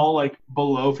 it's Mhm. all like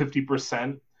below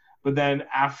 50%. But then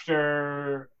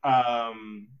after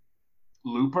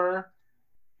Looper,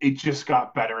 it just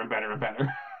got better and better and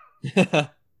better.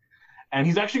 And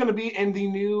he's actually going to be in the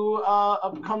new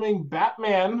upcoming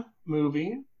Batman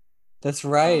movie. That's Uh,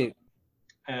 right.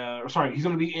 sorry, he's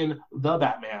going to be in the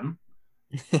Batman,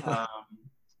 um,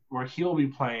 where he'll be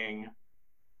playing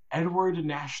Edward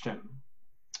Nashton,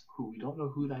 who we don't know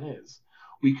who that is.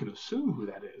 We can assume who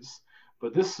that is,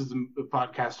 but this is a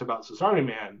podcast about Swiss Army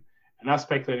Man and not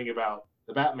speculating about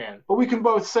the Batman. But we can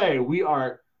both say we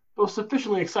are both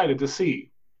sufficiently excited to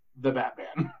see the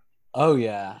Batman. Oh,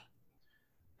 yeah.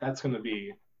 That's going to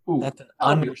be ooh, That's an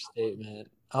that'll be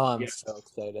understatement. Oh, I'm yes. so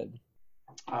excited.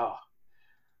 Oh,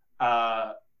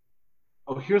 uh,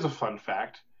 oh, here's a fun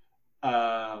fact.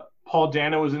 Paul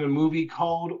Dano was in a movie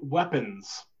called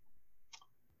Weapons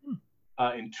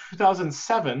in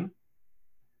 2007,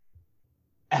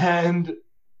 and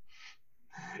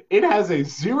it has a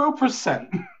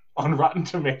 0% on Rotten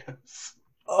Tomatoes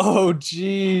Oh,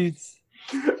 jeez.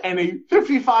 and a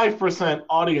 55%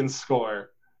 audience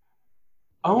score.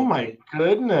 Oh my Yikes.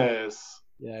 goodness.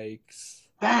 Yikes.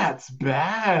 That's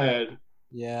bad.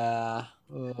 Yeah.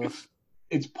 Ugh.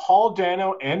 It's Paul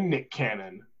Dano and Nick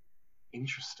Cannon.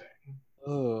 Interesting.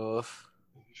 Ugh.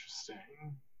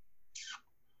 Interesting.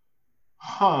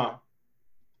 Huh.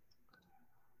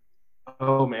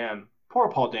 Oh man. Poor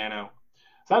Paul Dano.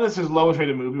 So that is his lowest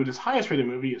rated movie, but his highest rated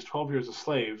movie is 12 Years a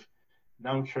Slave.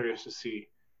 Now I'm curious to see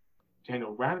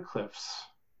Daniel Radcliffe's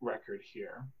record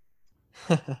here.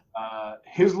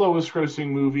 His lowest grossing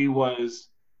movie was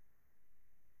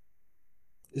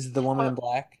Is it The Woman in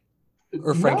Black?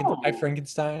 Or no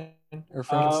Frankenstein? Or uh,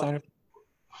 Frankenstein?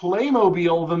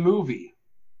 Playmobil the movie.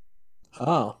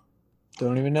 Oh,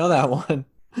 don't even know that one.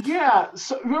 Yeah,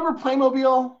 so remember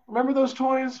Playmobil? Remember those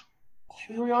toys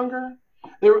when you were younger?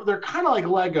 They're kind of like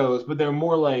Legos, but they're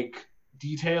more like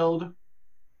detailed.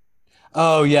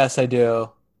 Oh, yes, I do.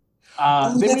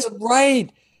 Oh, They made that's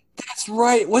right. That's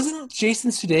right. Wasn't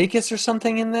Jason Sudeikis or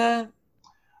something in that?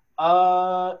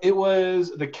 it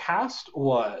was the cast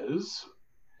was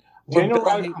Or Daniel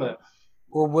Billy Radcliffe,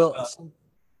 or Will? uh,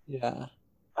 Yeah.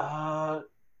 uh,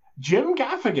 Jim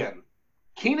Gaffigan,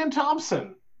 Keenan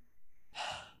Thompson,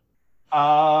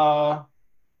 uh,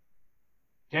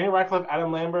 Daniel Radcliffe,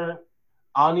 Adam Lambert,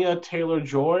 Anya Taylor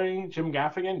Joy, Jim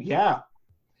Gaffigan. Yeah,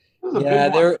 it was a big Yeah,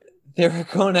 one. they were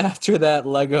going after that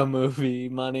Lego movie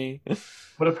money.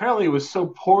 But apparently, it was so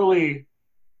poorly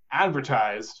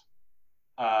advertised.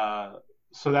 Uh,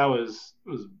 so that was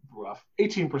it was rough.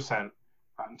 18%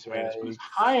 Rotten Tomatoes. But his Like,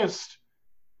 highest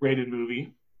rated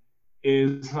movie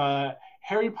is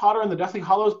Harry Potter and the Deathly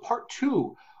Hallows Part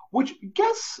Two. Which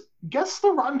guess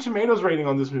the Rotten Tomatoes rating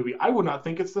on this movie. I would not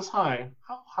think it's this high.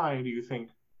 How high do you think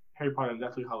Harry Potter and the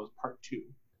Deathly Hallows Part Two?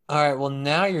 all right, well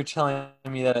now you're telling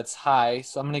me that it's high,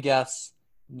 so I'm gonna guess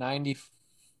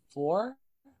 94?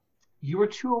 You were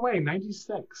two away.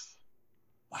 96.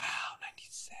 Wow,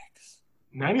 96.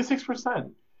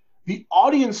 96%. The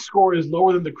audience score is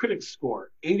lower than the critics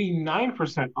score.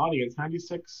 89% audience,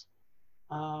 96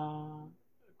 uh,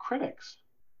 critics.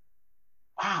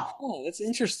 Wow. Oh, that's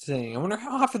interesting. I wonder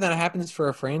how often that happens for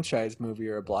a franchise movie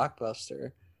or a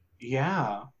blockbuster.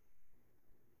 Yeah.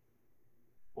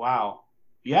 Wow.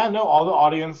 Yeah, no, all the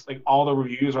audience, like all the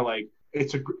reviews are like,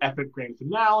 it's a epic grand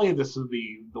finale. This is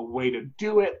the way to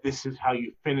do it. This is how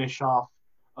you finish off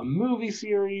a movie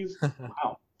series.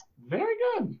 Wow. Very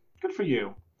good. Good for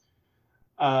you.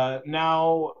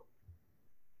 Now,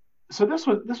 so this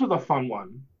was a fun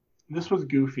one. This was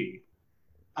goofy.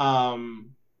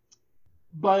 Um,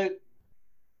 but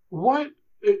but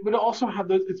it also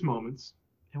had its moments.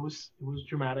 It was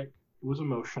dramatic. It was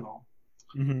emotional.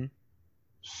 Mm-hmm.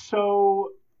 So,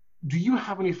 do you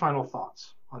have any final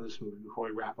thoughts on this movie before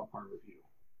we wrap up our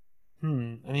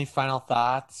review? Any final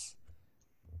thoughts?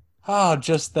 Oh,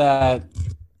 just that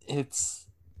it's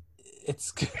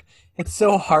it's it's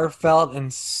so heartfelt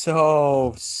and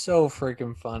so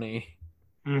freaking funny.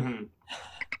 Mm-hmm.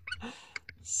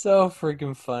 So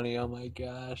freaking funny. Oh my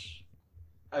gosh.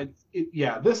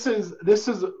 Yeah, this is. I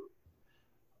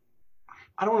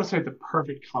don't want to say it's a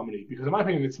perfect comedy because, in my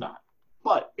opinion, it's not.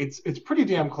 But it's pretty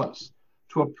damn close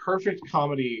to a perfect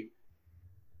comedy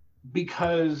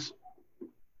because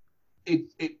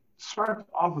it starts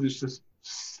off with just this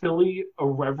silly,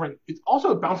 irreverent. It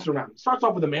bounces around. It starts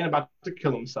off with a man about to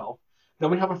kill himself. Then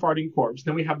we have a farting corpse.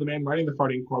 Then we have the man riding the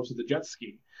farting corpse with the jet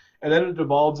ski, and then it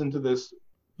evolves into this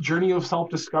journey of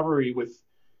self-discovery with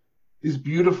these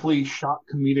beautifully shot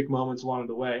comedic moments along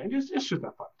the way, and it's just a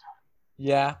fun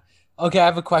Yeah. Okay, I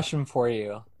have a question for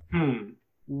you. time.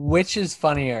 Which is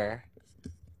funnier,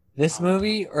 this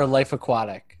movie or Life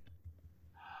Aquatic?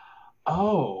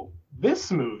 Oh,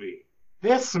 this movie,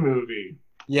 this movie,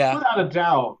 Yeah. without a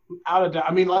doubt, without a doubt.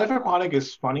 I mean, Life Aquatic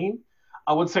is funny.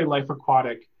 I would say Life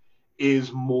Aquatic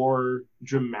is more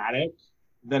dramatic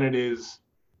than it is.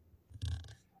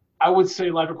 I would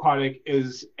say Life Aquatic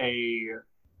is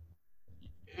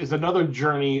another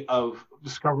journey of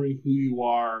discovering who you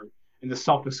are and the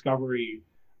self discovery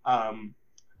um,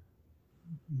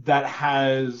 that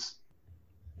has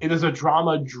it is a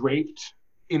drama draped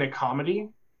in a comedy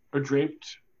or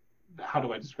draped. How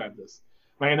do I describe this?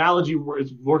 My analogy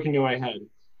is working in my head.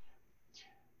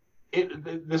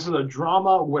 This is a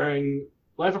drama wearing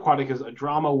Life Aquatic is a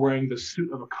drama wearing the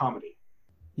suit of a comedy,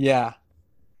 Yeah.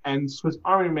 and Swiss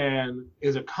Army Man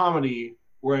is a comedy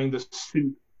wearing the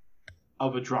suit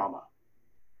of a drama.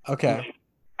 Okay.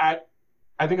 At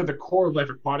I think at the core of Life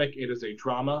Aquatic, it is a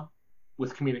drama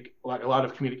with like a lot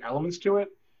of comedic elements to it,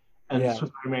 and Yeah.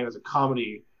 Swiss Army Man is a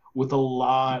comedy with a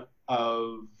lot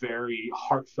of very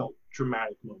heartfelt,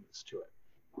 dramatic moments to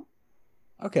it.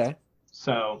 Okay.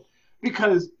 So,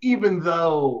 because even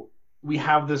though we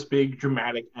have this big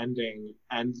dramatic ending,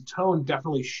 and the tone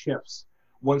definitely shifts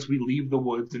once we leave the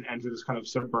woods and enter this kind of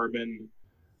suburban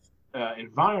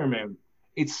environment,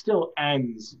 it still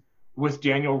ends with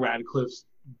Daniel Radcliffe's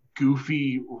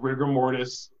goofy rigor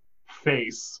mortis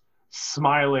face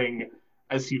smiling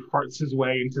as he farts his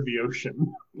way into the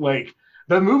ocean. Like,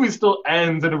 the movie still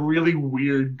ends in a really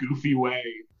weird, goofy way,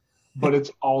 but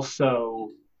it's also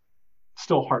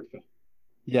still heartfelt.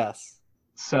 Yes.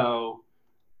 So,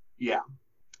 yeah.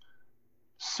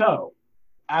 So,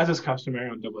 as is customary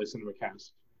on Double A Cinema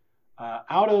Cast, uh,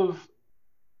 out of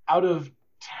out of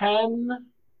 10,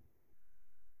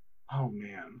 oh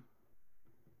man,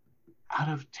 out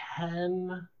of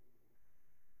 10,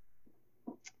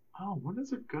 oh, what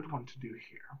is a good one to do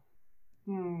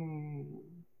here?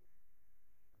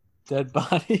 Dead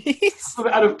bodies.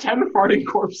 Out of 10 farting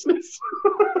corpses.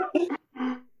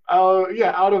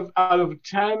 Yeah, out of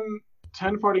 10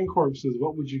 farting corpses,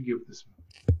 what would you give this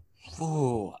one?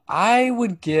 Ooh, I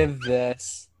would give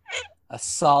this a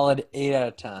solid 8 out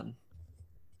of 10.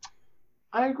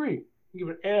 I agree. Give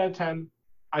it 8 out of 10.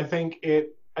 I think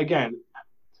it again.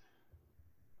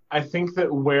 I think that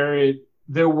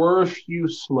there were a few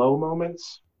slow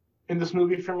moments in this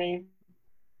movie for me,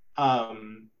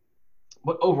 um,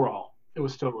 but overall it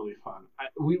was still really fun.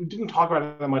 We didn't talk about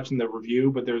it that much in the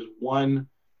review, but there's one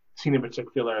scene in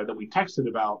particular that we texted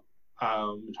about,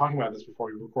 talking about this before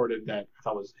we recorded, that I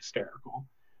thought was hysterical,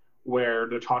 where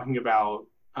they're talking about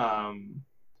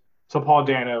so Paul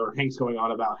Dano or Hank's going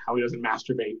on about how he doesn't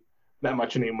masturbate that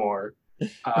much anymore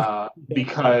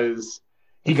because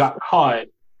he got caught,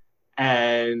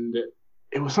 and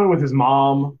it was something with his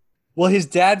mom. Well, his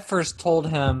dad first told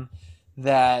him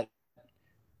that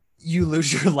you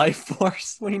lose your life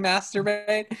force when you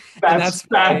masturbate, and That's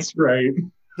right.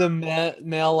 the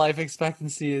male life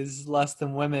expectancy is less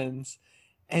than women's.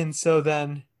 And so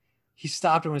then he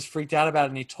stopped and was freaked out about it,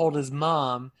 and he told his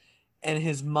mom, and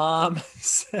his mom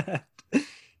said,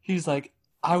 he was like,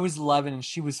 I was 11 and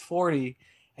she was 40,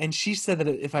 and she said that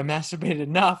if I masturbated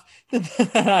enough, then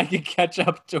I could catch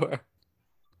up to her.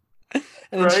 And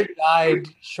then Right? she died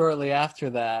shortly after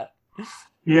that.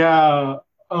 Yeah.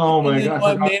 Oh my And then god.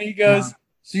 what Manny goes,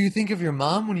 so you think of your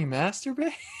mom when you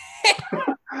masturbate?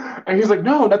 And he's like,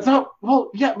 no, that's not.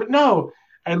 Well, yeah, but no.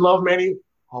 And Love Manny.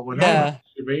 Well, when I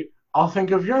masturbate, I'll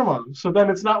think of your mom. So then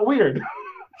it's not weird.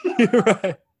 You're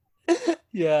right.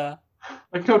 Yeah.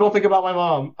 Like, no, don't think about my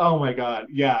mom. Oh my god.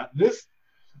 Yeah.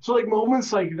 So like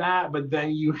moments like that, but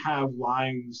then you have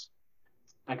lines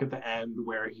like at the end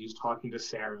where he's talking to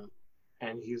Sarah,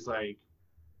 and he's like,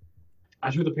 I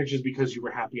took the pictures because you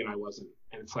were happy and I wasn't.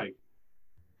 And it's like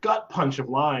gut punch of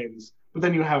lines, but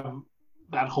then you have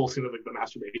that whole scene of like the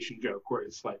masturbation joke where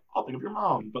it's like, I'll think of your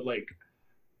mom, but like,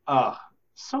 uh,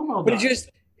 so well But done.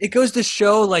 it goes to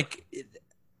show like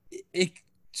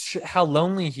how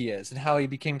lonely he is and how he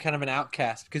became kind of an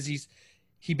outcast because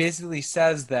he basically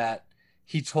says that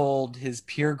he told his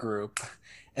peer group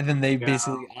and then they Yeah,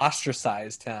 basically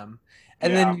ostracized him.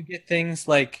 And yeah. then you get things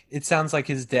like it sounds like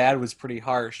his dad was pretty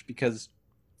harsh because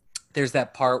there's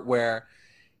that part where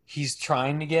he's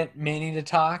trying to get Manny to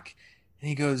talk and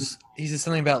he says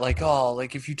something about like, oh,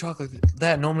 like if you talk like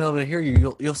that, no one will be able to hear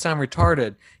you. You'll sound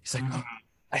retarded. He's like, oh, Mhm.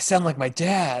 I sound like my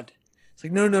dad. It's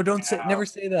like, no, don't say, Yeah, never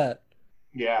say that.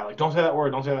 yeah. Like, don't say that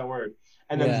word. Don't say that word.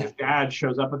 And then Yeah, his dad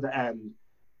shows up at the end,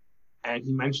 and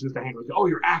he mentions to Hank, like, "Oh,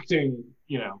 you're acting,"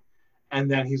 you know. And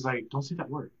then he's like, "Don't say that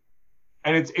word."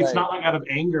 And it's right. not like out of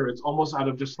anger. It's almost out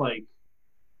of just like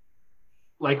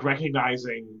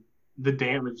recognizing the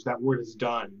damage that word has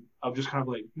done. Of just kind of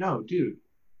like, no, dude,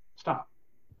 stop.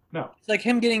 No. It's like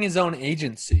him getting his own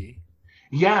agency.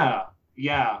 Yeah,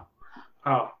 yeah.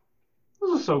 Oh, this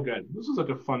was so good. This was like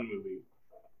a fun movie.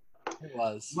 It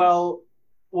was. Well,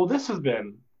 well, this has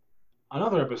been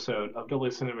another episode of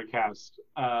Dolly Cinema Cast.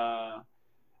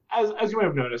 As you might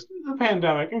have noticed, the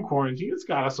pandemic and quarantine, it's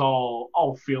got us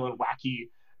all feeling wacky,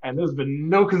 and there's been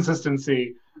no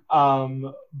consistency.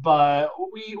 But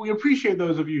we appreciate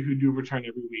those of you who do return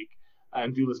every week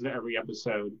and do listen to every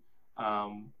episode.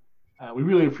 Um, we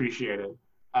really appreciate it.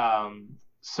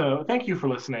 So thank you for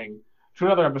listening to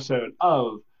another episode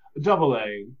of Double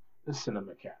A, the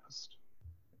Cinema Cast.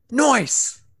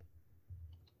 Noise.